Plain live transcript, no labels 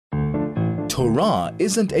Torah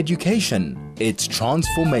isn't education, it's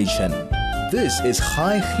transformation. This is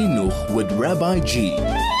Chai Chinuch with Rabbi G.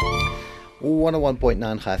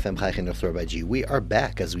 101.9 Chai FM, Chai Chinuch with Rabbi G. We are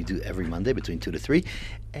back as we do every Monday between 2 to 3.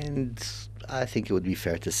 And I think it would be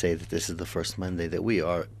fair to say that this is the first Monday that we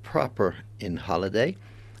are proper in holiday.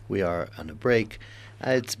 We are on a break.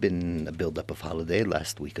 It's been a build-up of holiday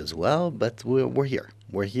last week as well, but we're here.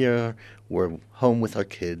 We're here. We're home with our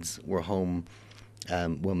kids. We're home.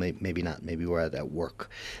 Well, maybe not. Maybe we're at work.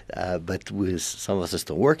 But some of us are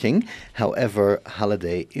still working. However,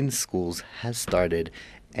 holiday in schools has started,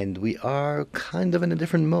 and we are kind of in a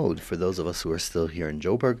different mode for those of us who are still here in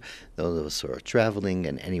Joburg, those of us who are traveling,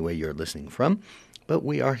 and anywhere you're listening from. But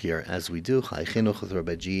we are here, as we do, Chai Chinuch with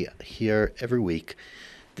Rabbi G, here every week,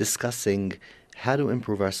 discussing how to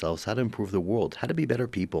improve ourselves, how to improve the world, how to be better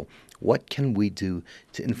people. What can we do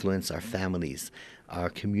to influence our families, our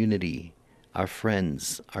community, our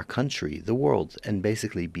friends, our country, the world, and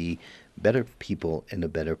basically be better people in a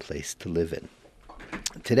better place to live in.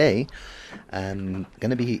 Today, I'm going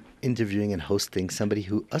to be interviewing and hosting somebody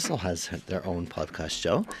who also has their own podcast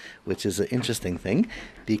show, which is an interesting thing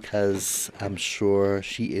because I'm sure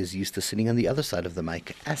she is used to sitting on the other side of the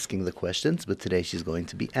mic asking the questions, but today she's going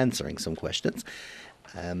to be answering some questions.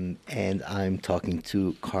 And I'm talking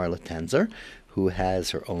to Carla Tenzer, who has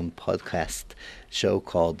her own podcast show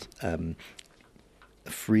called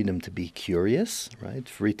Freedom to be Curious, right?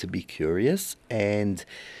 Free to be Curious. And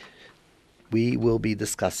we will be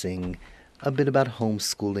discussing a bit about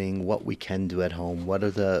homeschooling, what we can do at home, what are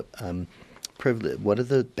the what are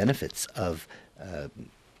the benefits of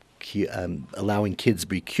allowing kids to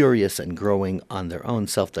be curious and growing on their own,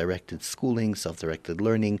 self-directed schooling, self-directed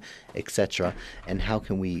learning, etc. And how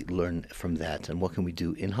can we learn from that? And what can we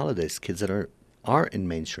do in holidays? Kids that are in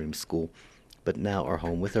mainstream school but now are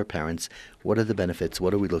home with their parents. What are the benefits?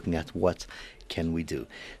 What are we looking at? What can we do?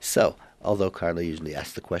 So, although Carla usually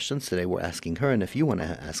asks the questions, today we're asking her. And if you want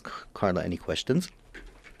to ask Carla any questions,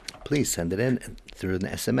 please send it in through an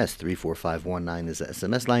SMS. 34519 is the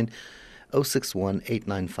SMS line.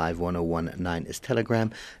 061-895-1019 is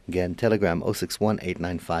Telegram. Again, Telegram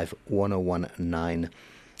 061-895-1019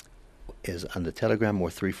 is on the Telegram,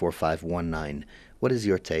 or 34519. What is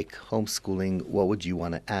your take? Homeschooling, what would you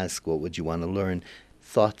want to ask? What would you want to learn?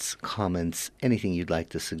 Thoughts, comments, anything you'd like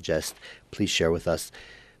to suggest, please share with us.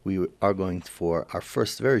 We are going for our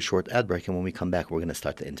first very short ad break, and when we come back, we're going to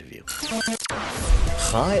start the interview.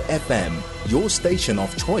 Chai FM, your station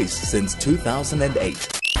of choice since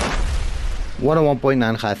 2008.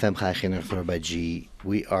 101.9 Chai FM, Chai Chinuch with Rabbi G.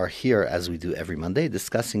 We are here, as we do every Monday,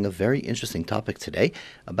 discussing a very interesting topic today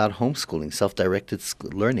about homeschooling, self-directed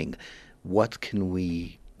learning. What do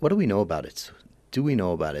we know about it? Do we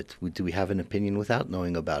know about it? Do we have an opinion without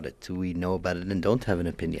knowing about it? Do we know about it and don't have an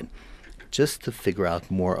opinion? Just to figure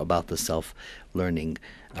out more about the self-learning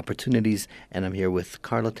opportunities. And I'm here with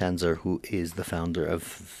Carla Tenzer, who is the founder of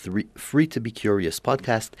Free to be Curious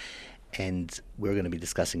podcast. And we're going to be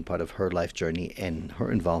discussing part of her life journey and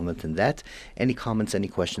her involvement in that. Any comments, any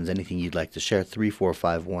questions, anything you'd like to share,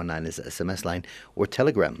 34519 is the SMS line, or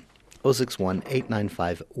Telegram,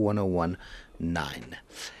 061-895-1019.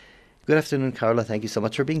 Good afternoon, Carla. Thank you so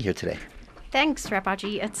much for being here today. Thanks, Rabbi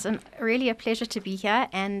G. It's really a pleasure to be here,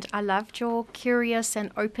 and I loved your curious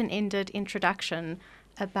and open-ended introduction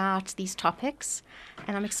about these topics,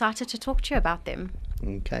 and I'm excited to talk to you about them.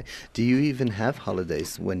 Okay. Do you even have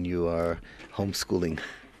holidays when you are homeschooling?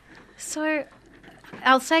 So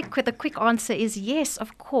I'll say the quick answer is yes,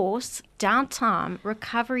 of course. Downtime,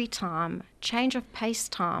 recovery time, change of pace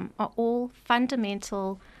time are all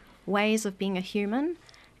fundamental ways of being a human.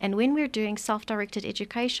 And when we're doing self-directed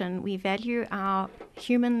education, we value our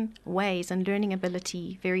human ways and learning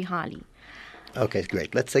ability very highly. Okay,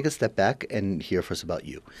 great. Let's take a step back and hear first about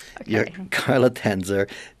you. Okay. You're Carla Tenzer.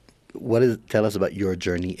 Tell us about your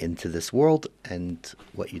journey into this world and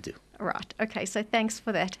what you do. Right. Okay. So thanks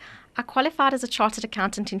for that. I qualified as a chartered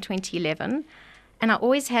accountant in 2011, and I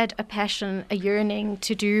always had a passion, a yearning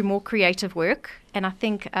to do more creative work. And I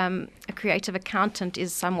think a creative accountant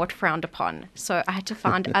is somewhat frowned upon. So I had to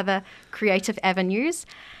find other creative avenues.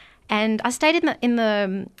 And I stayed in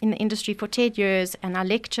the industry for 10 years, and I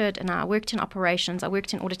lectured, and I worked in operations. I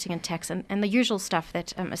worked in auditing and tax, and the usual stuff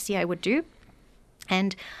that a CA would do.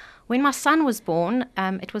 And when my son was born,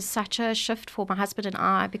 it was such a shift for my husband and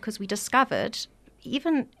I, because we discovered,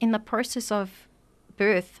 even in the process of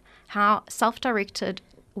birth, how self-directed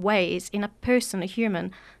ways in a person, a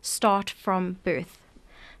human, start from birth.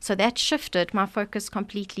 So that shifted my focus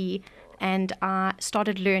completely, and I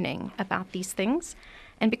started learning about these things.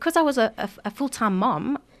 And because I was a full-time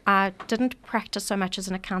mom, I didn't practice so much as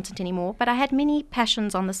an accountant anymore, but I had many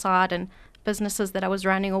passions on the side and businesses that I was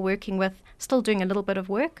running or working with, still doing a little bit of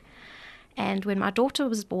work. And when my daughter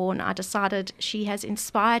was born, I decided she has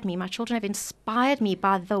inspired me. My children have inspired me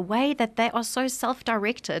by the way that they are so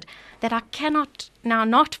self-directed that I cannot now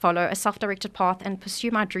not follow a self-directed path and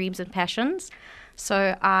pursue my dreams and passions.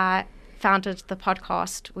 So I founded the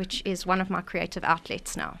podcast, which is one of my creative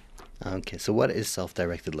outlets now. Okay, so what is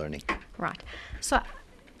self-directed learning? Right. So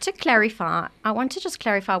to clarify, I want to just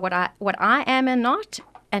clarify what I am and not,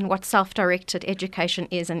 and what self-directed education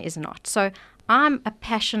is and is not. So I'm a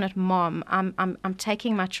passionate mom. I'm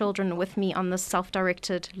taking my children with me on this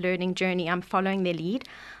self-directed learning journey. I'm following their lead.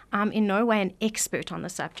 I'm in no way an expert on the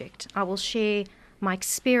subject. I will share my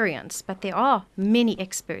experience, but there are many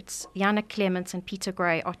experts. Jana Clements and Peter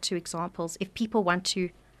Gray are two examples. If people want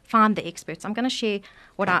to find the experts, I'm going to share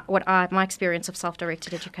my experience of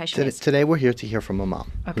self-directed education is. Today we're here to hear from a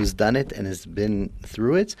mom who's done it and has been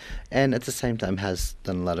through it, and at the same time has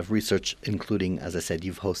done a lot of research, including, as I said,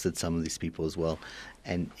 you've hosted some of these people as well,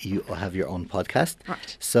 and you have your own podcast.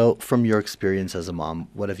 Right. So from your experience as a mom,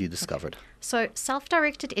 what have you discovered? So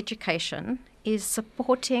self-directed education is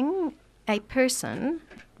supporting a person,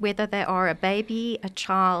 whether they are a baby, a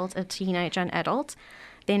child, a teenager, an adult,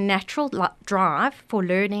 their natural drive for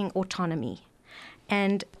learning autonomy.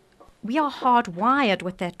 And we are hardwired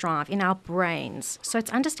with that drive in our brains. So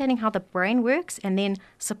it's understanding how the brain works and then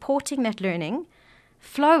supporting that learning,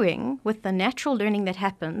 flowing with the natural learning that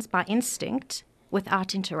happens by instinct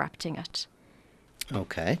without interrupting it.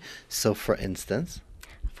 Okay. So for instance,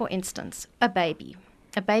 a baby.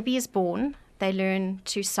 A baby is born. They learn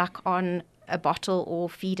to suck on a bottle or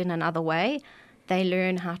feed in another way. They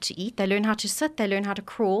learn how to eat. They learn how to sit. They learn how to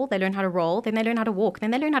crawl. They learn how to roll. Then they learn how to walk.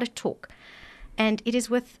 Then they learn how to talk. And it is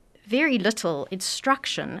with very little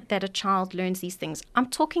instruction that a child learns these things. I'm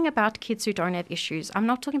talking about kids who don't have issues. I'm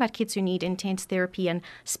not talking about kids who need intense therapy and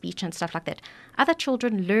speech and stuff like that. Other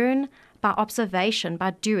children learn by observation,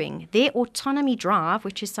 by doing. Their autonomy drive,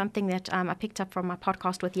 which is something that I picked up from my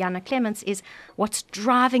podcast with Jana Clements, is what's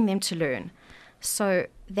driving them to learn. So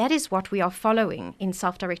that is what we are following in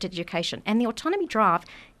self-directed education. And the autonomy drive,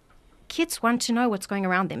 kids want to know what's going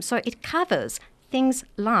around them. So it covers things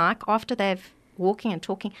like, after they've walking and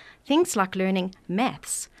talking, things like learning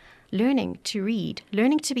maths, learning to read,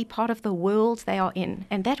 learning to be part of the world they are in.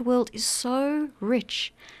 And that world is so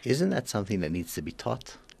rich. Isn't that something that needs to be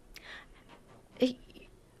taught?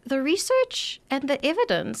 The research and the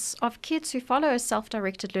evidence of kids who follow a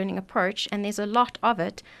self-directed learning approach, and there's a lot of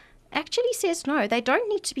it, actually says no, they don't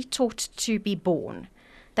need to be taught to be born.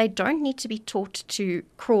 They don't need to be taught to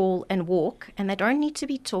crawl and walk, and they don't need to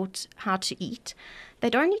be taught how to eat. They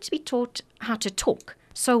don't need to be taught how to talk.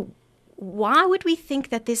 So why would we think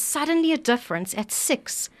that there's suddenly a difference at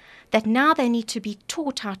 6, that now they need to be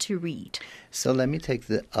taught how to read? So let me take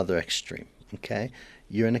the other extreme, okay?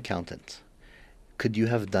 You're an accountant. Could you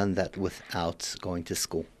have done that without going to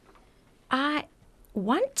school? I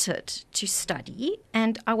wanted to study,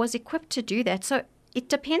 and I was equipped to do that. So it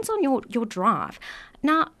depends on your drive.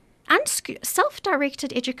 Now,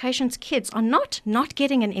 self-directed education's kids are not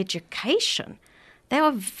getting an education. They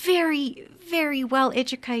are very, very well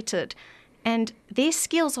educated, and their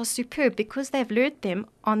skills are superb because they've learned them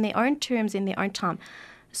on their own terms in their own time.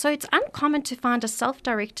 So it's uncommon to find a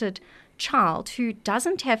self-directed child who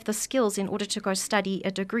doesn't have the skills in order to go study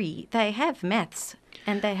a degree. They have maths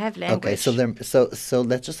and they have language. Okay, so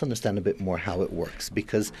let's just understand a bit more how it works,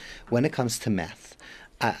 because when it comes to math,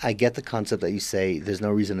 I get the concept that you say there's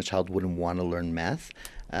no reason a child wouldn't want to learn math,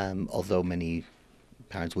 although many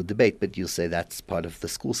parents would debate, but you'll say that's part of the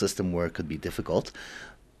school system where it could be difficult.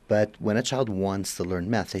 But when a child wants to learn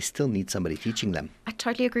math, they still need somebody teaching them. I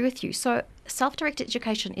totally agree with you. So self-directed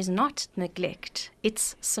education is not neglect,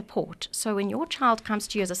 it's support. So when your child comes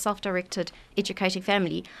to you as a self-directed educating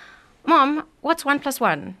family, Mom, what's 1 +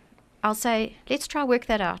 1? I'll say, let's try work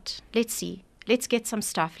that out. Let's see. Let's get some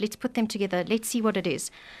stuff. Let's put them together. Let's see what it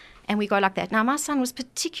is. And we go like that. Now, my son was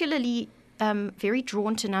particularly very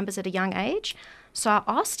drawn to numbers at a young age. So I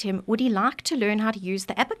asked him, would he like to learn how to use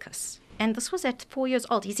the abacus? And this was at 4 years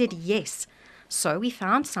old. He said yes. So we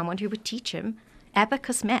found someone who would teach him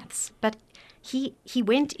abacus maths. But he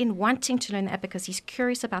went in wanting to learn the abacus. He's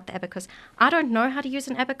curious about the abacus. I don't know how to use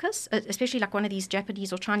an abacus, especially like one of these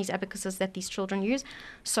Japanese or Chinese abacuses that these children use.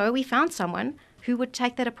 So we found someone who would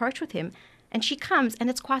take that approach with him. And she comes, and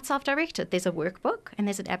it's quite self-directed. There's a workbook, and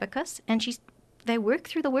there's an abacus, and they work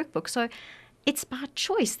through the workbook. So it's by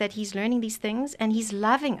choice that he's learning these things and he's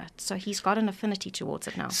loving it. So he's got an affinity towards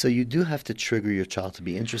it now. So you do have to trigger your child to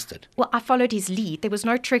be interested. Well, I followed his lead. There was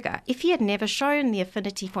no trigger. If he had never shown the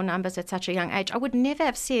affinity for numbers at such a young age, I would never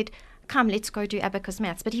have said, come, let's go do abacus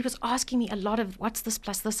maths. But he was asking me a lot of what's this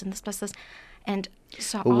plus this and this plus this. And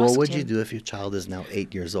so I asked What would him, you do if your child is now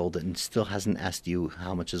 8 years old and still hasn't asked you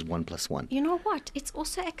how much is 1 plus 1? You know what? It's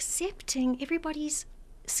also accepting everybody's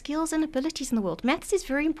skills and abilities in the world. Maths is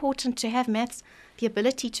very important. To have maths, the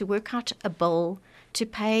ability to work out a bill, to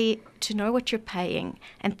pay, to know what you're paying,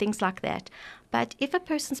 and things like that. But if a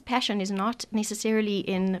person's passion is not necessarily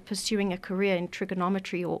in pursuing a career in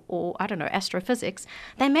trigonometry or I don't know, astrophysics,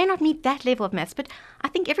 they may not meet that level of maths. But I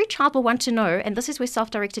think every child will want to know, and this is where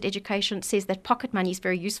self-directed education says that pocket money is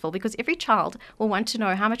very useful, because every child will want to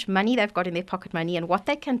know how much money they've got in their pocket money and what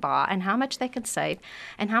they can buy and how much they can save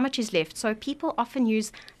and how much is left. So people often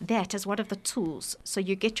use that as one of the tools. So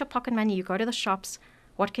you get your pocket money, you go to the shops,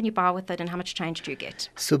 what can you buy with it, and how much change do you get?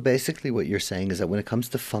 So basically what you're saying is that when it comes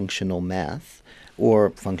to functional math or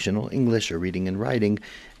functional English or reading and writing,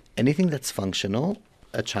 anything that's functional,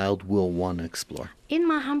 a child will want to explore. In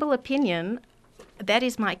my humble opinion, that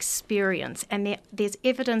is my experience, and there's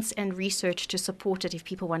evidence and research to support it if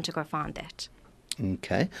people want to go find that.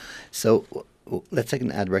 Okay. So let's take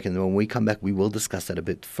an ad break, and then when we come back, we will discuss that a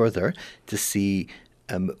bit further to see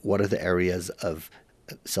what are the areas of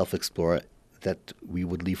self-explore that we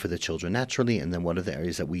would leave for the children naturally, and then what are the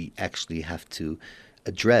areas that we actually have to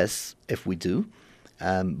address if we do.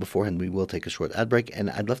 Beforehand, we will take a short ad break,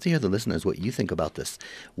 and I'd love to hear the listeners what you think about this.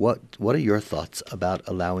 What are your thoughts about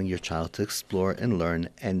allowing your child to explore and learn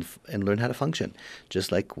and learn how to function?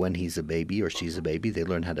 Just like when he's a baby or she's a baby, they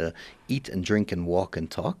learn how to eat and drink and walk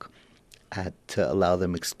and talk, to allow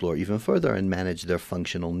them explore even further and manage their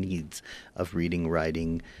functional needs of reading,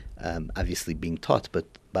 writing, obviously being taught, but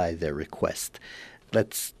by their request.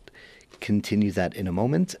 Let's continue that in a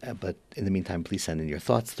moment, but in the meantime, please send in your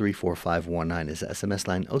thoughts. 34519 is the SMS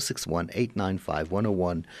line.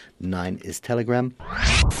 061-895-1019 is Telegram.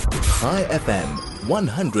 High FM,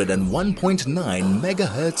 101.9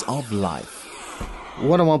 megahertz of life.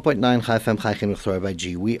 101.9 Chai FM, Chai Chinuch by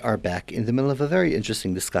G. We are back in the middle of a very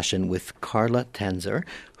interesting discussion with Carla Tenzer,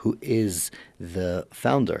 who is the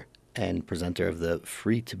founder and presenter of the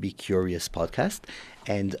Free to Be Curious podcast,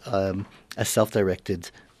 and a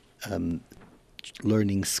self-directed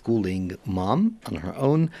learning, schooling mom on her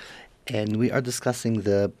own. And we are discussing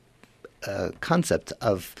the concept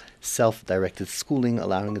of self-directed schooling,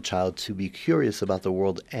 allowing a child to be curious about the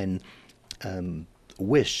world and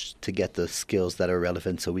wish to get the skills that are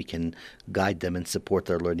relevant so we can guide them and support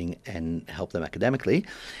their learning and help them academically.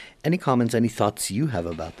 Any comments, any thoughts you have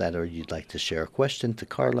about that, or you'd like to share a question to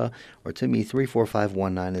Carla or to me,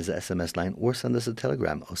 34519 is the SMS line, or send us a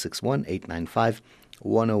telegram,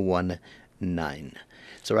 061-895-1019.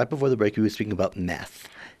 So right before the break, we were speaking about math,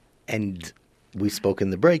 and we spoke in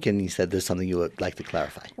the break, and you said there's something you would like to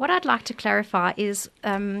clarify. What I'd like to clarify is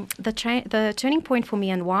the turning point for me,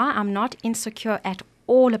 and why I'm not insecure at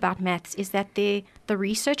all about maths, is that the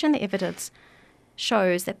research and the evidence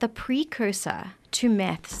shows that the precursor to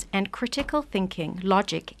maths and critical thinking,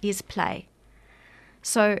 logic, is play.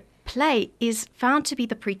 So play is found to be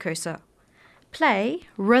the precursor. Play,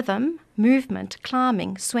 rhythm, movement,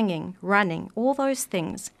 climbing, swinging, running, all those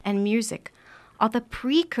things, and music are the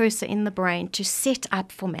precursor in the brain to set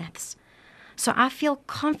up for maths. So I feel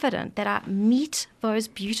confident that I meet those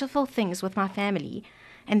beautiful things with my family,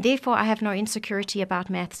 and therefore I have no insecurity about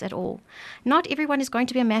maths at all. Not everyone is going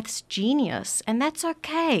to be a maths genius, and that's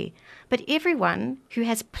okay. But everyone who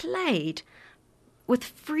has played with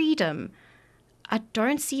freedom, I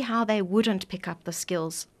don't see how they wouldn't pick up the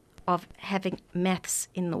skills of having maths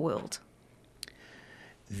in the world.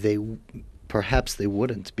 Perhaps they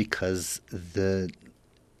wouldn't, because the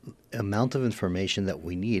amount of information that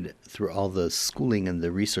we need through all the schooling and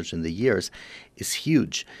the research in the years is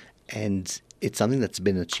huge. And it's something that's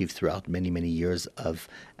been achieved throughout many, many years of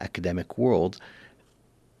academic world.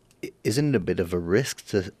 Isn't it a bit of a risk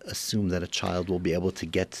to assume that a child will be able to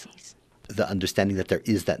get the understanding that there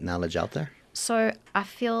is that knowledge out there? So I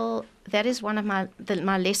feel that is one of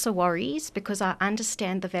my lesser worries, because I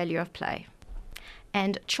understand the value of play.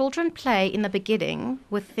 And children play in the beginning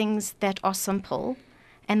with things that are simple,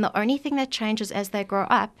 and the only thing that changes as they grow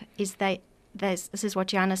up is this is what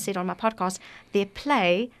Jana said on my podcast, their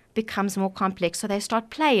play becomes more complex. So they start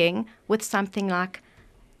playing with something like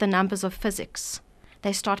the numbers of physics.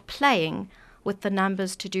 They start playing with the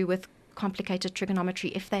numbers to do with complicated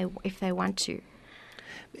trigonometry if they want to.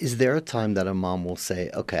 Is there a time that a mom will say,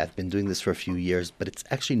 okay, I've been doing this for a few years, but it's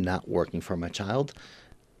actually not working for my child?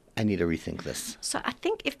 I need to rethink this? So I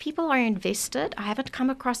think if people are invested, I haven't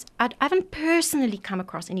personally come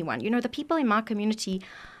across anyone. The people in my community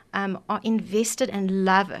are invested and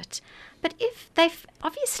love it. But if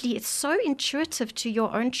obviously it's so intuitive to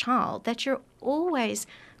your own child that you're always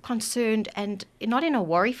concerned, and not in a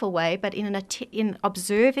worryful way, but in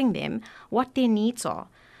observing them, what their needs are.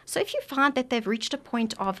 So if you find that they've reached a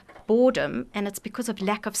point of boredom and it's because of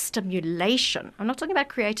lack of stimulation, I'm not talking about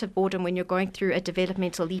creative boredom when you're going through a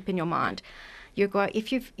developmental leap in your mind.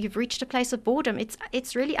 If you've reached a place of boredom,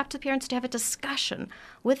 it's really up to parents to have a discussion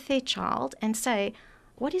with their child and say,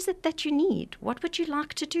 what is it that you need? What would you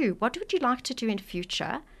like to do? What would you like to do in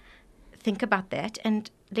future? Think about that,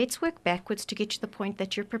 and let's work backwards to get to the point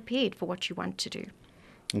that you're prepared for what you want to do.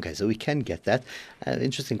 Okay, so we can get that.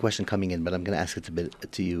 Interesting question coming in, but I'm going to ask it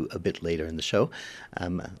to you a bit later in the show.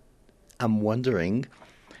 I'm wondering,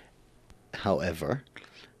 however,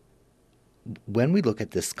 when we look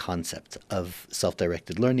at this concept of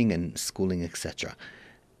self-directed learning and schooling, etc.,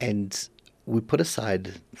 and we put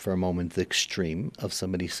aside for a moment the extreme of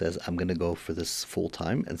somebody says, I'm going to go for this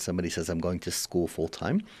full-time, and somebody says, I'm going to school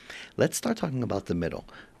full-time. Let's start talking about the middle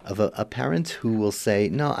of a parent who will say,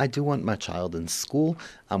 no, I do want my child in school.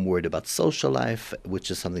 I'm worried about social life, which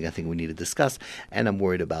is something I think we need to discuss, and I'm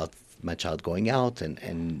worried about my child going out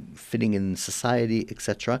and fitting in society,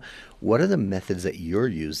 etc. What are the methods that you're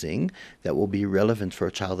using that will be relevant for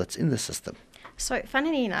a child that's in the system? So,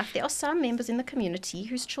 funnily enough, there are some members in the community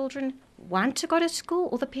whose children want to go to school,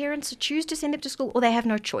 or the parents choose to send them to school, or they have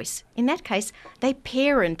no choice. In that case, they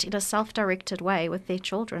parent in a self-directed way with their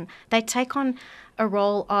children. They take on a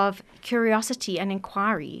role of curiosity and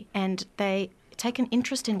inquiry, and they take an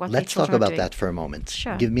interest in what their children are doing. Let's talk about that for a moment.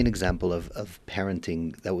 Sure. Give me an example of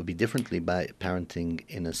parenting that would be differently by parenting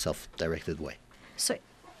in a self-directed way. So,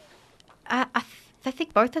 I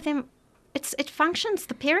think both of them, it functions.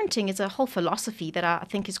 The parenting is a whole philosophy that I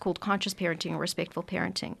think is called conscious parenting or respectful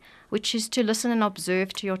parenting, which is to listen and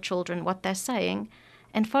observe to your children what they're saying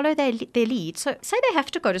and follow their lead. So say they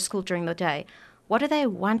have to go to school during the day. What do they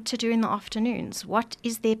want to do in the afternoons? What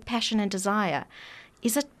is their passion and desire?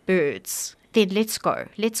 Is it birds? Then let's go.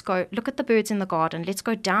 Let's go look at the birds in the garden. Let's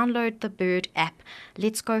go download the bird app.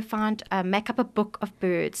 Let's go make up a book of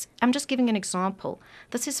birds. I'm just giving an example.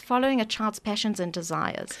 This is following a child's passions and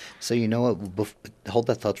desires. So you know what? Hold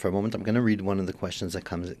that thought for a moment. I'm going to read one of the questions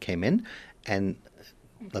that came in, and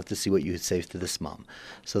I'd love to see what you would say to this mom.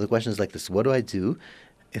 So the question is like this: what do I do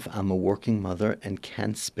if I'm a working mother and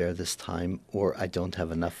can't spare this time, or I don't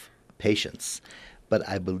have enough patience, but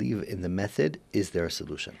I believe in the method? Is there a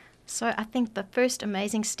solution? So I think the first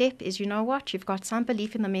amazing step is, you've got some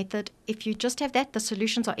belief in the method. If you just have that, the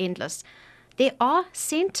solutions are endless. There are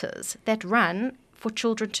centers that run for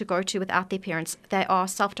children to go to without their parents. They are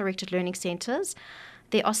self-directed learning centers.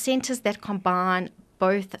 There are centers that combine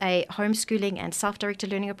both a homeschooling and self-directed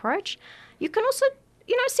learning approach. You can also,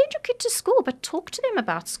 send your kid to school, but talk to them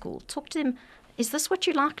about school. Talk to them, is this what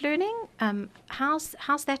you like learning? How's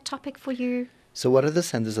that topic for you? So what are the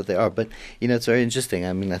centers that they are? But, it's very interesting.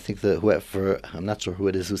 I mean, I think I'm not sure who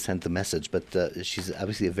it is who sent the message, but she's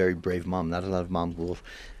obviously a very brave mom. Not a lot of moms will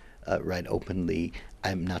write openly,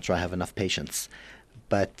 I'm not sure I have enough patience.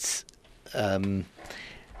 But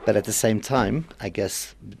at the same time, I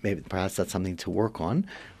guess perhaps that's something to work on.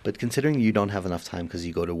 But considering you don't have enough time because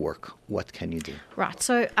you go to work, what can you do? Right.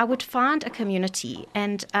 So I would find a community.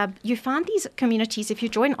 And you find these communities, if you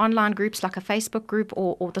join online groups like a Facebook group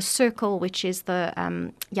or the Circle, which is the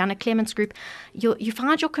Jana Clements group, you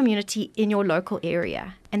find your community in your local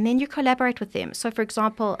area. And then you collaborate with them. So, for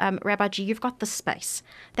example, Rabbi G, you've got the space.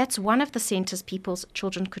 That's one of the centers people's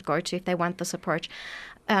children could go to if they want this approach.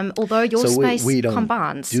 Although your space we don't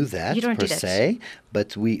combines. Do that you don't per do that. se,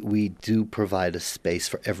 but we do provide a space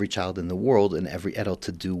for every child in the world and every adult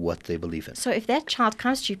to do what they believe in. So if that child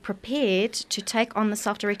comes to you prepared to take on the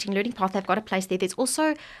self-directing learning path, they've got a place there. There's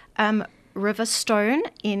also Riverstone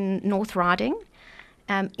in North Riding.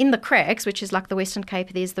 In the Crags, which is like the Western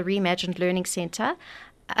Cape, there's the Reimagined Learning Centre.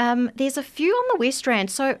 There's a few on the West Rand.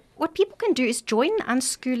 So what people can do is join an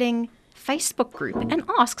unschooling Facebook group and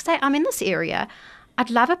ask, say, I'm in this area. I'd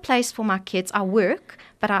love a place for my kids. I work,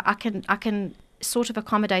 but I can sort of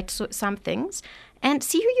accommodate some things and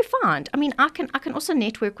see who you find. I mean, I can also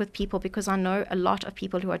network with people because I know a lot of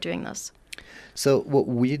people who are doing this. So what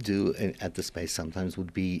we do at the space sometimes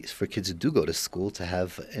would be for kids who do go to school to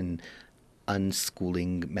have an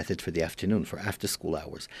unschooling method for the afternoon, for after school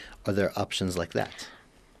hours. Are there options like that?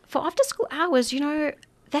 For after school hours,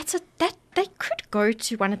 that they could go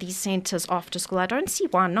to one of these centers after school. I don't see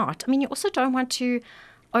why not. I mean, you also don't want to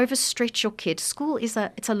overstretch your kid. School it's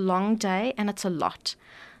a long day and it's a lot.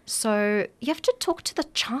 So you have to talk to the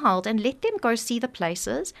child and let them go see the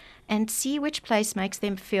places and see which place makes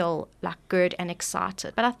them feel like good and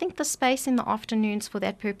excited. But I think the space in the afternoons for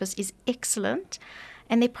that purpose is excellent.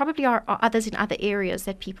 And there probably are others in other areas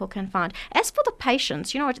that people can find. As for the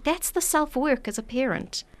patience, that's the self-work as a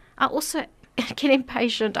parent. I also get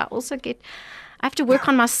impatient. I have to work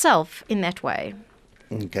on myself in that way.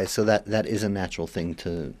 Okay, so that is a natural thing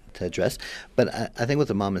to address. But I think what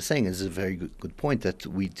the mom is saying is a very good point, that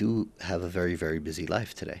we do have a very, very busy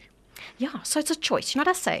life today. Yeah, so it's a choice. You know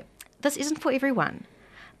what I say? This isn't for everyone.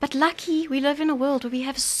 But lucky we live in a world where we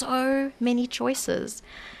have so many choices.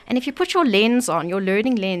 And if you put your lens on, your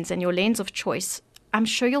learning lens and your lens of choice, I'm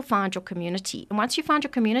sure you'll find your community. And once you find your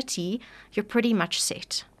community, you're pretty much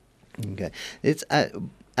set. Okay. It's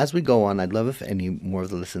as we go on, I'd love if any more of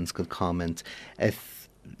the listeners could comment if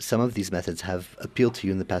some of these methods have appealed to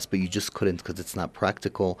you in the past, but you just couldn't because it's not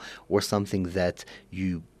practical, or something that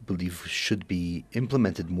you believe should be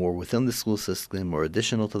implemented more within the school system or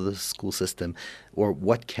additional to the school system, or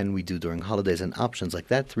what can we do during holidays, and options like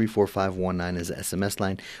that. 34519 is the SMS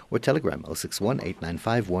line, or Telegram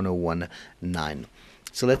 061-895-1019.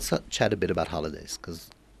 So let's chat a bit about holidays, because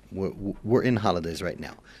we're in holidays right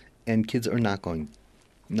now, and kids are not going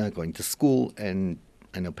to school, and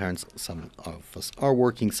I know parents, some of us are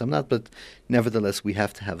working, some not, but nevertheless, we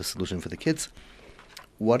have to have a solution for the kids.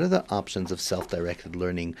 What are the options of self-directed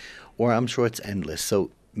learning? Or I'm sure it's endless.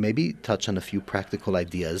 So maybe touch on a few practical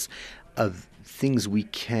ideas of things we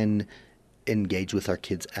can engage with our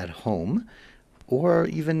kids at home, or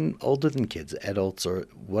even older than kids, adults, or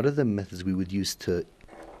what are the methods we would use to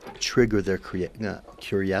trigger their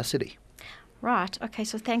curiosity? Right. Okay.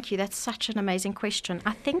 So thank you. That's such an amazing question.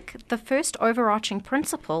 I think the first overarching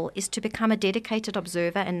principle is to become a dedicated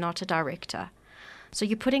observer and not a director. So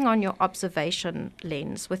you're putting on your observation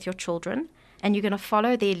lens with your children, and you're going to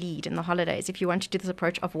follow their lead in the holidays if you want to do this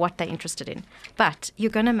approach of what they're interested in. But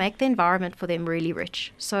you're going to make the environment for them really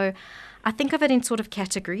rich. So I think of it in sort of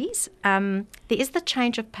categories. There is the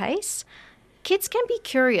change of pace. Kids can be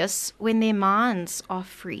curious when their minds are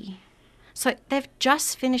free. So they've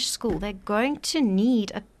just finished school. They're going to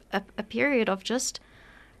need a period of just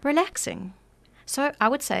relaxing. So I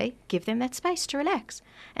would say give them that space to relax.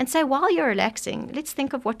 And say, while you're relaxing, let's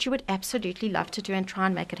think of what you would absolutely love to do and try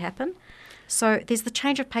and make it happen. So there's the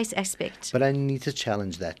change of pace aspect. But I need to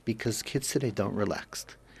challenge that, because kids today don't relax.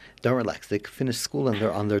 They finish school and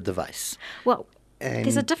they're on their device. Well,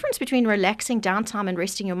 there's a difference between relaxing downtime and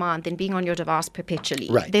resting your mind than being on your device perpetually.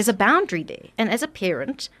 Right. There's a boundary there. And as a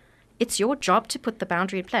parent, it's your job to put the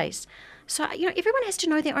boundary in place. So, everyone has to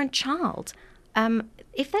know their own child.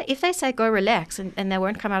 If they say go relax and they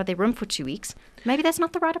won't come out of their room for 2 weeks, maybe that's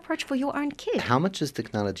not the right approach for your own kid. How much is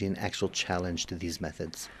technology an actual challenge to these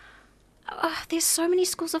methods? There's so many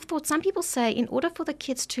schools of thought. Some people say in order for the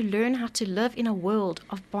kids to learn how to live in a world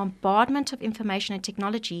of bombardment of information and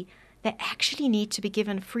technology, they actually need to be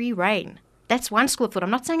given free rein. That's one school of thought. I'm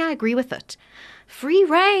not saying I agree with it. Free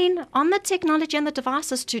rein on the technology and the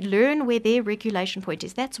devices to learn where their regulation point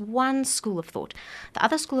is. That's one school of thought. The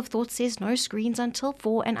other school of thought says no screens until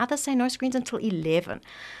 4, and others say no screens until 11.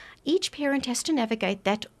 Each parent has to navigate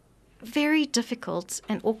that very difficult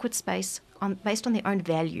and awkward space based on their own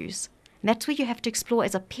values. And that's where you have to explore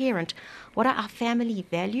as a parent, what are our family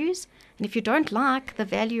values? And if you don't like the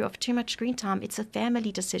value of too much screen time, it's a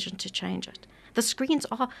family decision to change it. The screens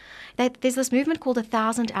there's this movement called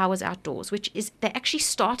 1,000 hours outdoors, which is, they actually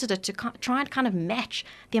started it to try and kind of match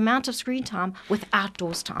the amount of screen time with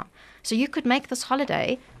outdoors time. So you could make this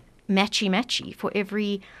holiday matchy for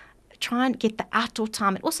try and get the outdoor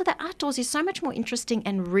time. And also the outdoors is so much more interesting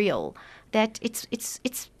and real that it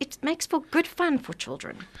makes for good fun for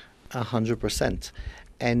children. 100%.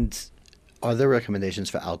 And are there recommendations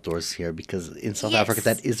for outdoors here? Because in South Africa,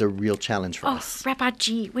 that is a real challenge for us. Rabbi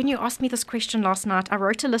G, when you asked me this question last night, I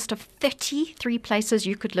wrote a list of 33 places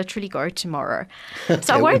you could literally go tomorrow.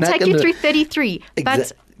 So I won't take you through 33,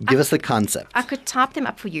 but give us the concept. I could type them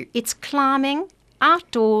up for you. It's climbing,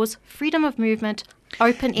 outdoors, freedom of movement,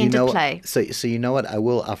 open-ended play. So you know what? I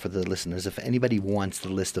will offer the listeners, if anybody wants the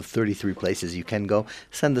list of 33 places you can go,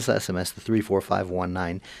 send us an SMS to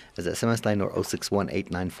 34519 as SMS line, or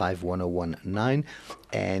 061-895-1019,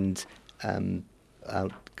 and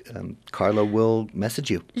Carla will message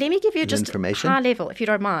you. Let me give you just high level, if you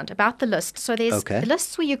don't mind, about the list. So there's the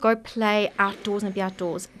lists where you go play outdoors and be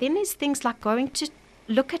outdoors. Then there's things like going to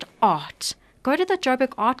look at art. Go to the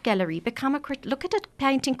Joburg Art Gallery, look at it,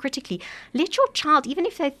 painting critically. Let your child, even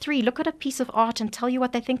if they're 3, look at a piece of art and tell you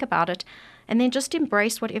what they think about it, and then just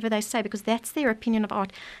embrace whatever they say, because that's their opinion of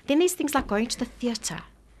art. Then there's things like going to the theatre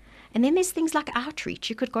And then there's things like outreach.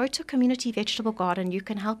 You could go to a community vegetable garden. You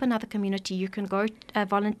can help another community. You can go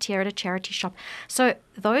volunteer at a charity shop. So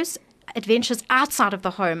those adventures outside of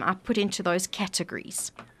the home are put into those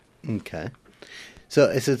categories. Okay. So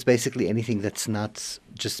it's basically anything that's not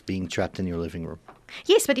just being trapped in your living room.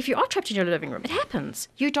 Yes, but if you are trapped in your living room, it happens.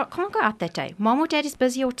 You can't go out that day. Mom or dad is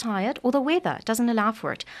busy or tired, or the weather doesn't allow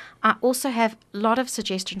for it. I also have a lot of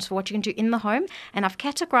suggestions for what you can do in the home, and I've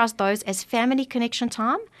categorized those as family connection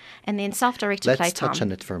time and then self-directed playtime. Let's touch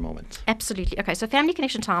on it for a moment. Absolutely. Okay, so family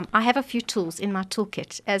connection time, I have a few tools in my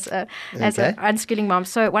toolkit as an unschooling mom.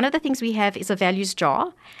 So one of the things we have is a values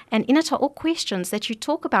jar, and in it are all questions that you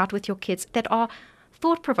talk about with your kids that are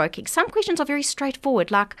thought-provoking. Some questions are very straightforward,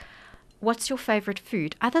 like, what's your favorite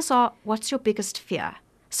food? Others are, what's your biggest fear?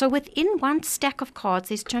 So within one stack of cards,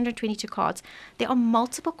 there's 222 cards, there are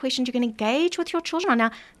multiple questions you can engage with your children on.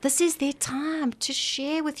 Now, this is their time to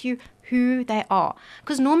share with you who they are.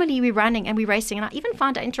 Because normally we're running and we're racing, and I even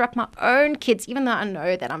find I interrupt my own kids, even though I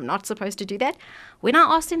know that I'm not supposed to do that. When I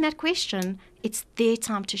ask them that question, it's their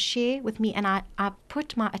time to share with me, and I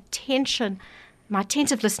put my attentive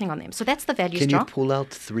listening on them. So that's the values jar. Can you pull out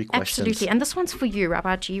 3 questions? Absolutely. And this one's for you,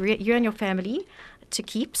 Rabbi G, you and your family to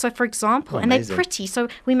keep. So, for example, and amazing. they're pretty. So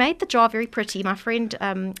we made the jar very pretty. My friend,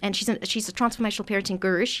 and she's a transformational parenting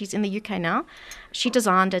guru. She's in the UK now. She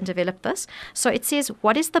designed and developed this. So it says,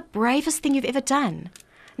 what is the bravest thing you've ever done?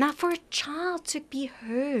 Now, for a child to be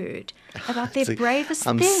heard about their bravest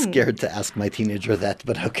thing. I'm scared to ask my teenager that,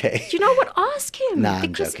 but okay. Do you know what? Ask him. Nah,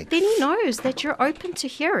 because I'm joking. then he knows that you're open to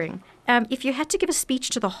hearing. If you had to give a speech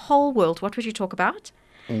to the whole world, what would you talk about?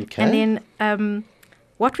 Okay. And then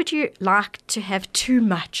what would you like to have too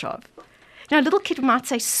much of? You know, a little kid might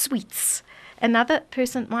say sweets. Another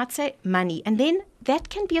person might say money. And then that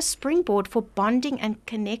can be a springboard for bonding and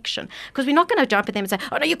connection. Because we're not going to jump at them and say,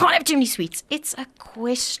 oh, no, you can't have too many sweets. It's a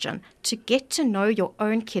question to get to know your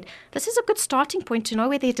own kid. This is a good starting point to know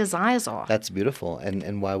where their desires are. That's beautiful.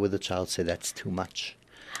 And why would the child say that's too much?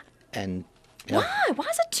 And yeah. Why? Why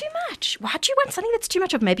is it too much? Why do you want something that's too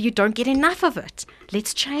much of? Maybe you don't get enough of it.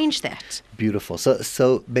 Let's change that. Beautiful.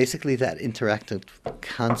 So basically that interactive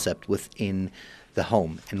concept within the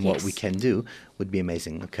home and what we can do would be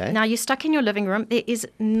amazing. Okay. Now you're stuck in your living room. There is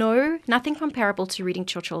nothing comparable to reading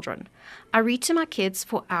to your children. I read to my kids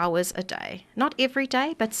for hours a day. Not every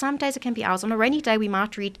day, but some days it can be hours. On a rainy day, we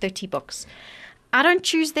might read 30 books. I don't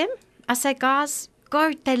choose them. I say, guys,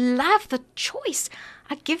 go. They love the choice.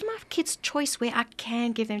 I give my kids choice where I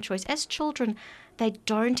can give them choice. As children, they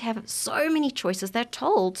don't have so many choices. They're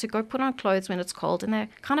told to go put on clothes when it's cold, and they're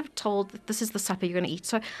kind of told that this is the supper you're going to eat.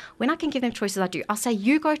 So when I can give them choices, I do. I'll say,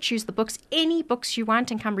 you go choose the books, any books you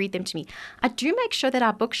want, and come read them to me. I do make sure that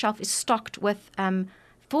our bookshelf is stocked with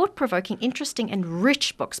thought-provoking, interesting, and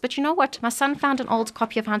rich books. But you know what? My son found an old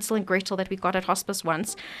copy of Hansel and Gretel that we got at hospice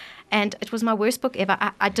once, and it was my worst book ever.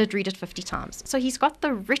 I did read it 50 times. So he's got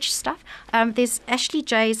the rich stuff. There's Ashley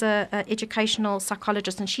Jay's a educational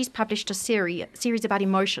psychologist, and she's published a series about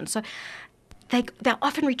emotion. So they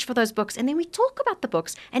often reach for those books, and then we talk about the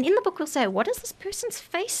books. And in the book, we'll say, what does this person's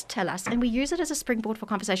face tell us? And we use it as a springboard for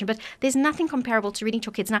conversation. But there's nothing comparable to reading to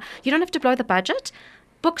your kids. Now, you don't have to blow the budget.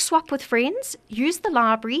 Book swap with friends. Use the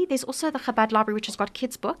library. There's also the Chabad library, which has got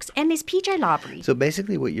kids' books. And there's PJ library. So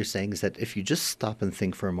basically what you're saying is that if you just stop and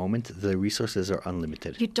think for a moment, the resources are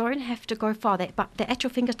unlimited. You don't have to go far, but they're at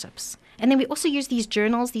your fingertips. And then we also use these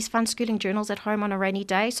journals, these fun schooling journals at home on a rainy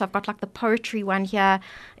day. So I've got like the poetry one here.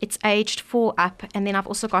 It's aged 4 up. And then I've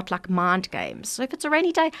also got like mind games. So if it's a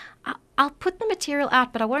rainy day, I'll put the material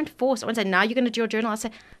out, but I won't force. I won't say, now you're going to do your journal. I'll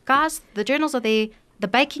say, guys, the journals are there. The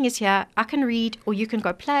baking is here. I can read, or you can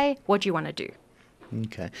go play. What do you want to do?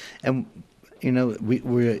 Okay. And, you know,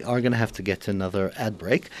 we are going to have to get to another ad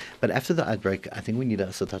break. But after the ad break, I think we need to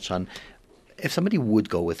also touch on, if somebody would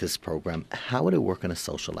go with this program, how would it work on a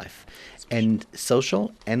social life? And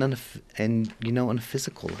social and on a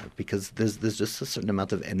physical life, because there's just a certain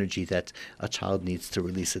amount of energy that a child needs to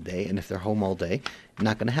release a day. And if they're home all day,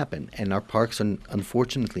 not going to happen. And our parks are,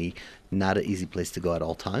 unfortunately, not an easy place to go at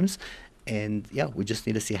all times. And yeah, we just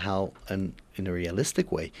need to see how, in a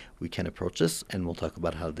realistic way, we can approach this, and we'll talk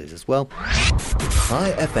about holidays as well.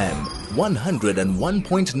 High FM,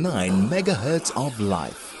 101.9 megahertz of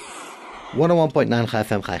life. 101.9 Chai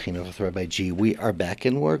FM, Chai Chinuch with Rabbi G. We are back,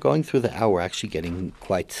 and we're going through the hour, actually getting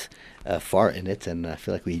quite far in it, and I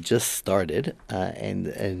feel like we just started, and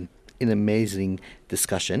an amazing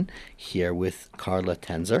discussion here with Carla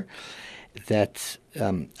Tenzer that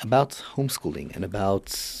about homeschooling and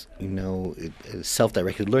about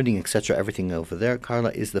self-directed learning, etc. Everything over there.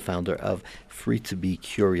 Carla is the founder of Free to Be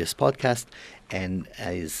Curious podcast and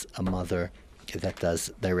is a mother that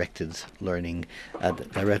does directed learning,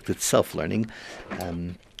 directed self-learning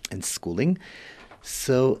and schooling.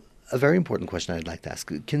 So a very important question I'd like to ask,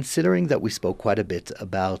 considering that we spoke quite a bit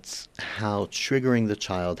about how triggering the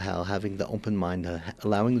child, how having the open mind,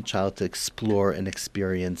 allowing the child to explore and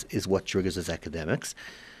experience is what triggers his academics.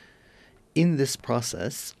 In this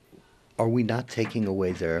process, are we not taking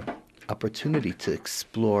away their opportunity to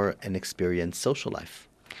explore and experience social life?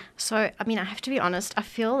 So, I mean, I have to be honest, I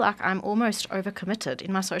feel like I'm almost overcommitted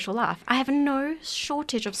in my social life. I have no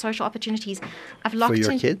shortage of social opportunities. I've locked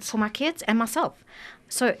your in kids? for my kids and myself.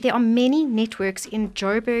 So there are many networks in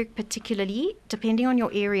Joburg particularly, depending on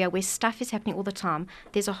your area, where stuff is happening all the time.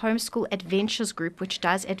 There's a homeschool adventures group, which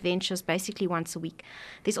does adventures basically once a week.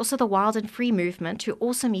 There's also the Wild and Free movement, who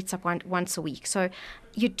also meets up once a week. So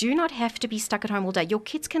you do not have to be stuck at home all day. Your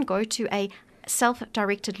kids can go to a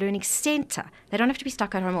self-directed learning center. They don't have to be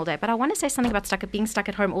stuck at home all day. But I want to say something about being stuck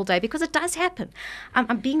at home all day, because it does happen.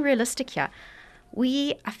 I'm being realistic here.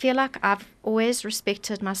 I feel like I've always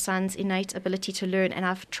respected my son's innate ability to learn, and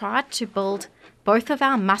I've tried to build both of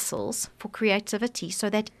our muscles for creativity so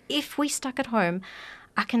that if we're stuck at home,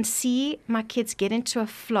 I can see my kids get into a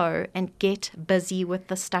flow and get busy with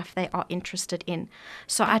the stuff they are interested in.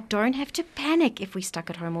 So I don't have to panic if we're stuck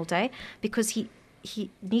at home all day, because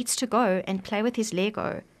he needs to go and play with his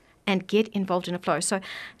Lego and get involved in a flow. So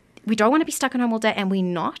we don't want to be stuck at home all day, and we're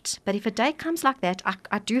not. But if a day comes like that,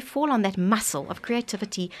 I do fall on that muscle of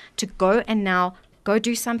creativity to go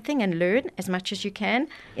do something and learn as much as you can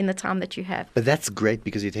in the time that you have. But that's great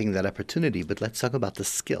because you're taking that opportunity. But let's talk about the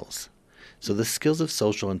skills. So the skills of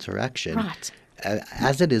social interaction. Right.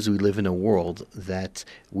 As it is, we live in a world that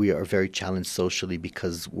we are very challenged socially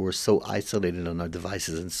because we're so isolated on our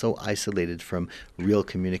devices and so isolated from real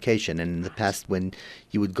communication. And in the past, when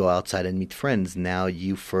you would go outside and meet friends, now it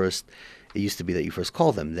used to be that you first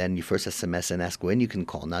call them, then you first SMS and ask when you can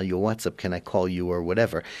call. Now you WhatsApp, can I call you or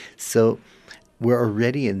whatever. So we're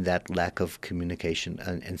already in that lack of communication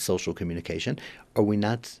and social communication. Are we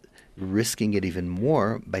not risking it even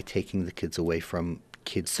more by taking the kids away from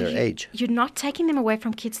kids their age? You're not taking them away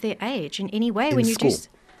from kids their age in any way In school.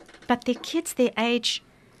 But they're kids their age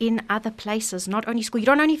in other places, not only school. You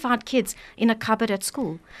don't only find kids in a cupboard at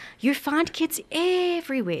school. You find kids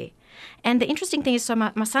everywhere. And the interesting thing is, so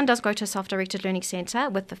my son does go to a self-directed learning center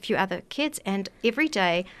with a few other kids, and every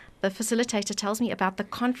day the facilitator tells me about the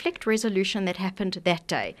conflict resolution that happened that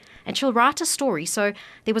day. And she'll write a story. So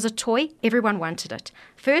there was a toy, everyone wanted it.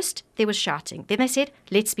 First, there was shouting. Then they said,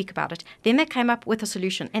 let's speak about it. Then they came up with a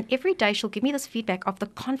solution. And every day she'll give me this feedback of the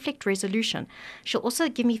conflict resolution. She'll also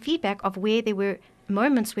give me feedback of where there were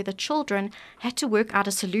moments where the children had to work out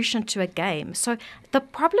a solution to a game. So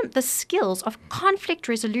the skills of conflict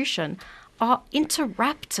resolution are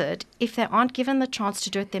interrupted if they aren't given the chance to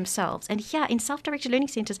do it themselves. And here in self-directed learning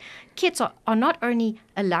centers, kids are not only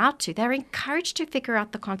allowed to, they're encouraged to figure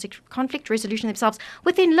out the conflict resolution themselves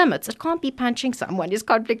within limits. It can't be punching someone is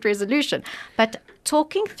conflict resolution, but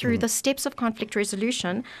talking through the steps of conflict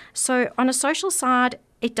resolution. So on a social side,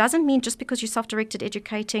 it doesn't mean just because you're self-directed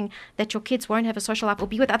educating that your kids won't have a social life or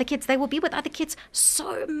be with other kids. They will be with other kids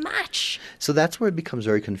so much. So that's where it becomes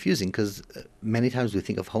very confusing, because many times we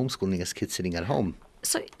think of homeschooling as kids sitting at home.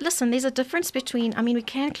 So listen, there's a difference between, we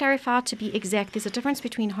can clarify to be exact, there's a difference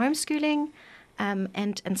between homeschooling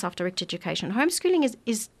and self-directed education. Homeschooling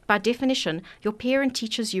is by definition, your parent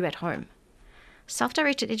teaches you at home.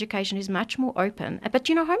 Self-directed education is much more open. But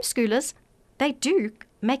homeschoolers, they do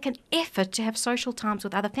make an effort to have social times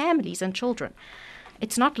with other families and children.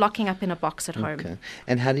 It's not locking up in a box at home. Okay.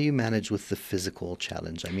 And how do you manage with the physical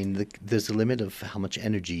challenge? There's a limit of how much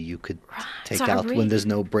energy you could take out when there's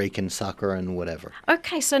no break in soccer and whatever.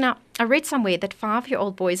 Okay, so now I read somewhere that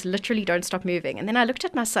 5-year-old boys literally don't stop moving. And then I looked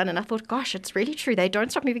at my son and I thought, gosh, it's really true. They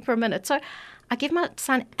don't stop moving for a minute. So I give my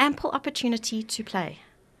son ample opportunity to play.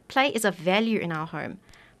 Play is a value in our home.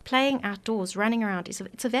 Playing outdoors, running around,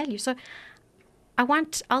 it's a value. So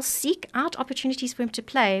I'll seek out opportunities for him to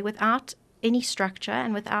play without any structure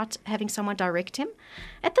and without having someone direct him.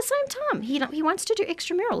 At the same time, he wants to do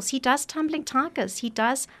extramurals. He does tumbling tigers. He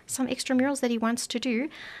does some extramurals that he wants to do.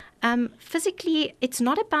 Physically, it's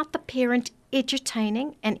not about the parent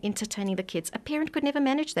edutaining and entertaining the kids. A parent could never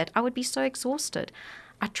manage that. I would be so exhausted.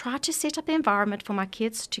 I try to set up an environment for my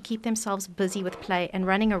kids to keep themselves busy with play and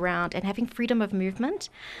running around and having freedom of movement.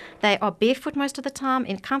 They are barefoot most of the time,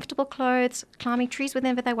 in comfortable clothes, climbing trees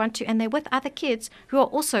whenever they want to, and they're with other kids who are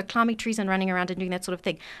also climbing trees and running around and doing that sort of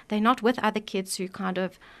thing. They're not with other kids who kind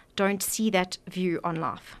of don't see that view on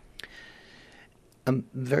life. I'm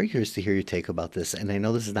very curious to hear your take about this, and I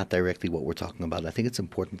know this is not directly what we're talking about. I think it's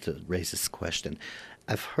important to raise this question.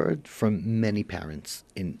 I've heard from many parents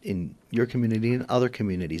in your community and other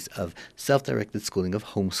communities of self-directed schooling, of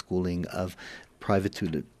homeschooling, of private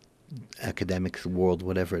tutor, academic world,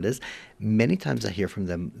 whatever it is. Many times I hear from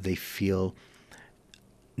them, they feel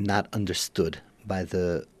not understood by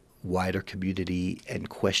the wider community and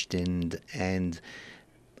questioned and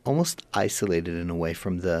almost isolated in a way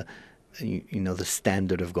from the the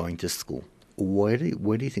standard of going to school. Where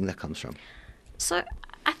do you think that comes from? So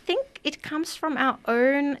I think it comes from our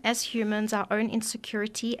own, as humans, our own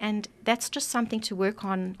insecurity, and that's just something to work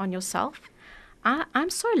on yourself. I'm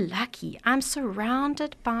so lucky. I'm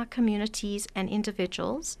surrounded by communities and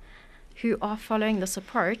individuals who are following this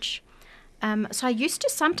approach. So I used to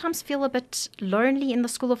sometimes feel a bit lonely in the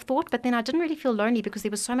school of thought, but then I didn't really feel lonely because there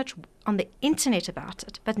was so much on the internet about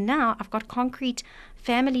it. But now I've got concrete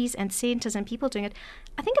families and centers and people doing it.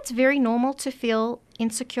 I think it's very normal to feel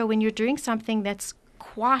insecure when you're doing something that's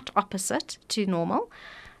quite opposite to normal.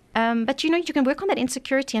 But you can work on that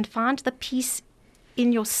insecurity and find the peace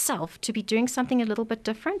in yourself to be doing something a little bit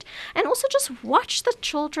different. And also just watch the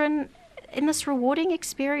children in this rewarding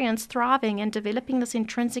experience, thriving and developing this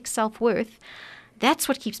intrinsic self-worth. That's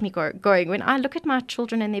what keeps me going. When I look at my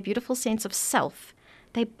children and their beautiful sense of self,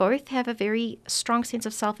 they both have a very strong sense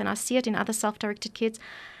of self, and I see it in other self-directed kids.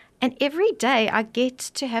 And every day I get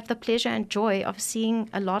to have the pleasure and joy of seeing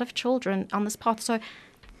a lot of children on this path. So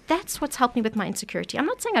that's what's helped me with my insecurity. I'm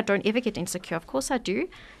not saying I don't ever get insecure. Of course I do.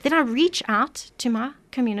 Then I reach out to my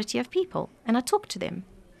community of people and I talk to them.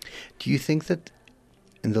 Do you think that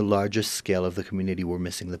in the larger scale of the community, we're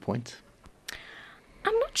missing the point?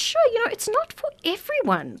 I'm not sure. It's not for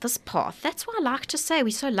everyone, this path. That's why I like to say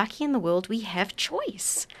we're so lucky in the world we have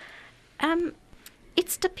choice.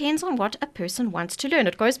 It depends on what a person wants to learn.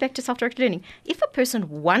 It goes back to self-directed learning. If a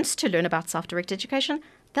person wants to learn about self-directed education,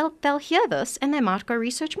 they'll hear this and they might go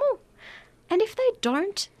research more. And if they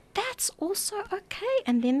don't, that's also okay.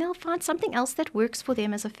 And then they'll find something else that works for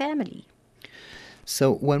them as a family.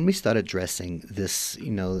 So when we start addressing this,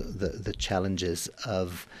 the challenges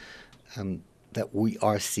of that we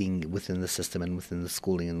are seeing within the system and within the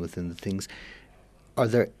schooling and within the things, are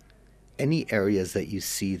there any areas that you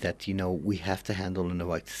see that, we have to handle in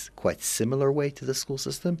a quite similar way to the school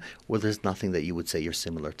system, or there's nothing that you would say you're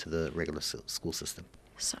similar to the regular school system?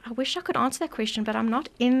 So I wish I could answer that question, but I'm not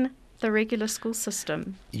in the regular school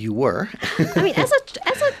system. You were. I mean, as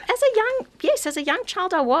a young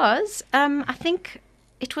child, I was. I think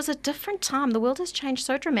it was a different time. The world has changed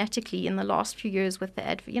so dramatically in the last few years with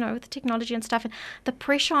with the technology and stuff, and the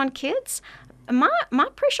pressure on kids. My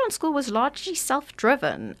pressure on school was largely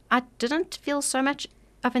self-driven. I didn't feel so much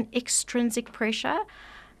of an extrinsic pressure,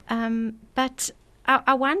 but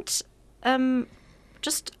I want. I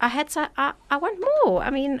want more.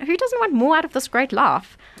 I mean, who doesn't want more out of this great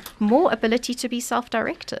life? More ability to be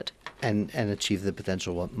self-directed. And achieve the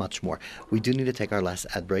potential much more. We do need to take our last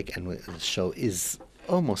ad break, and the show is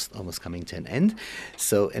almost coming to an end.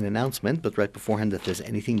 So an announcement, but right beforehand, if there's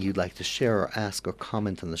anything you'd like to share or ask or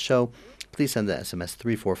comment on the show, please send the SMS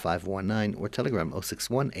 34519 or Telegram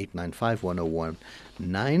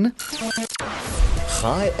 061-895-1019.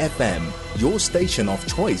 Chai FM, your station of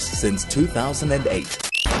choice since 2008.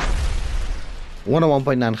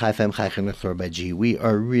 101.9 Chai FM, Chai Chinuch by G. We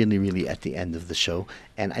are really at the end of the show,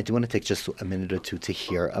 and I do want to take just a minute or two to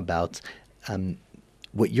hear about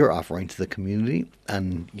what you're offering to the community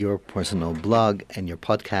on your personal blog and your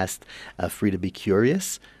podcast, Free to Be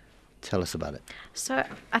Curious. Tell us about it. So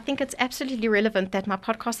I think it's absolutely relevant that my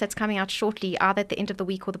podcast that's coming out shortly, either at the end of the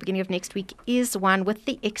week or the beginning of next week, is one with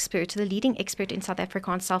the leading expert in South Africa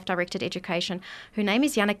on self-directed education. Her name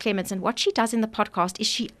is Jana Clements, and what she does in the podcast is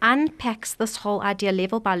she unpacks this whole idea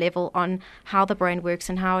level by level on how the brain works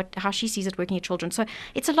and how she sees it working in children. So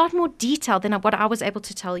it's a lot more detailed than what I was able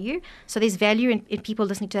to tell you. So there's value in people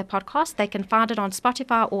listening to that podcast. They can find it on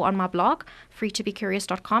Spotify or on my blog,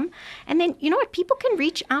 freetobecurious.com. And then, people can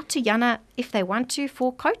reach out to Jana if they want to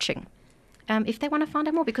for coaching, if they want to find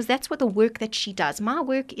out more, because that's what the work that she does. My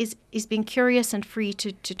work is being curious and free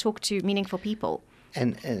to talk to meaningful people.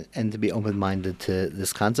 And to be open-minded to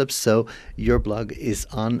this concept. So your blog is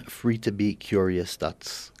on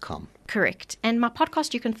freetobecurious.com. Correct. And my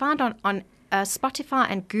podcast you can find on Spotify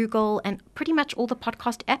and Google and pretty much all the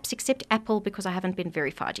podcast apps except Apple, because I haven't been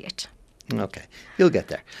verified yet. Okay, you'll get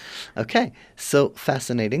there. Okay, so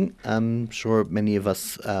fascinating. I'm sure many of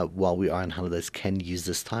us, while we are on holidays, can use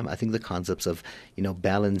this time. I think the concepts of,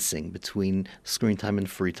 balancing between screen time and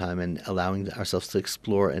free time and allowing ourselves to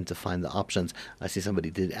explore and to find the options. I see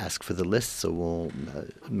somebody did ask for the list, so we'll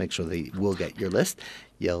make sure they will get your list.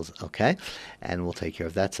 Yells, okay, and we'll take care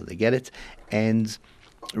of that so they get it. And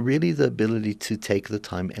really the ability to take the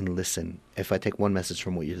time and listen. If I take one message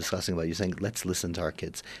from what you're discussing about, you're saying, let's listen to our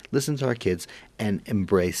kids. Listen to our kids and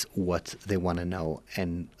embrace what they want to know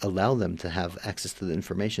and allow them to have access to the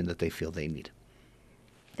information that they feel they need.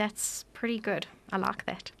 That's pretty good. I like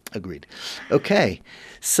that. Agreed. Okay,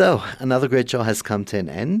 so another great show has come to an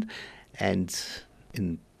end. And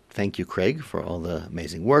thank you, Craig, for all the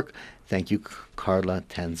amazing work. Thank you, Carla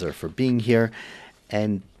Tenzer, for being here.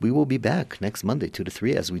 And we will be back next Monday, 2 to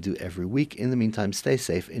 3, as we do every week. In the meantime, stay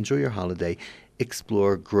safe, enjoy your holiday,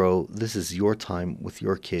 explore, grow. This is your time with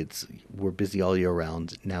your kids. We're busy all year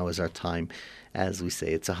round. Now is our time. As we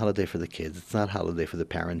say, it's a holiday for the kids. It's not a holiday for the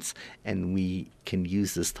parents. And we can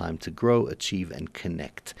use this time to grow, achieve, and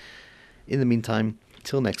connect. In the meantime,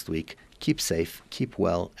 till next week, keep safe, keep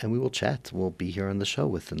well, and we will chat. We'll be here on the show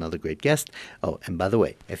with another great guest. Oh, and by the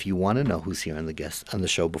way, if you want to know who's here on the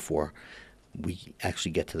show before we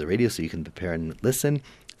actually get to the radio so you can prepare and listen,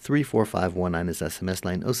 34519 is SMS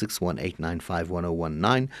line,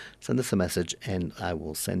 061-895-1019. Send us a message, and I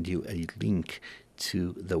will send you a link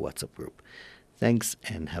to the WhatsApp group. Thanks,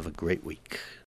 and have a great week.